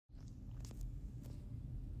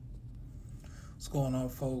What's going on,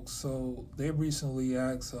 folks? So they recently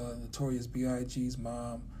asked Notorious B.I.G's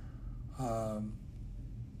mom, um,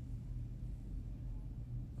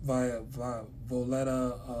 via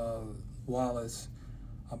Voletta Wallace,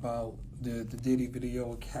 about the Diddy video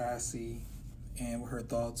with Cassie and what her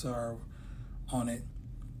thoughts are on it.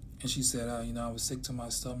 And she said, I was sick to my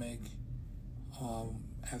stomach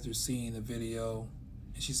after seeing the video.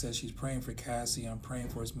 And she said she's praying for Cassie. I'm praying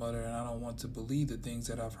for his mother, and I don't want to believe the things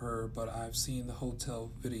that I've heard, but I've seen the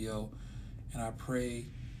hotel video, and I pray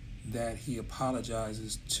that he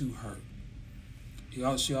apologizes to her.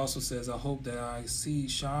 She also says, I hope that I see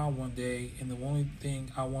Sean one day, and the only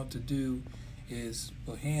thing I want to do is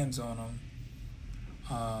put hands on him.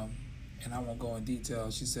 And I won't go in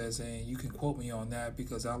detail. She says, and you can quote me on that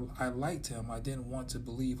because I liked him. I didn't want to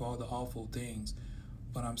believe all the awful things,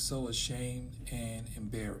 but I'm so ashamed and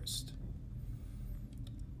embarrassed.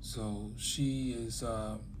 So she is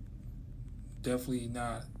definitely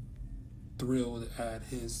not thrilled at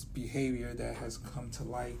his behavior that has come to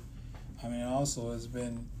light. I mean, also there's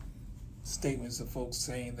been statements of folks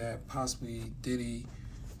saying that possibly Diddy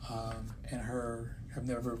and her have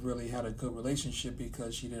never really had a good relationship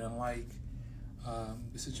because she didn't like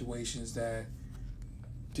the situations that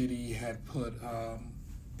Diddy had put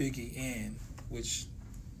Biggie in, which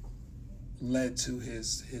led to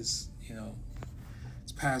his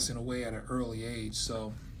passing away at an early age.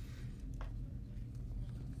 So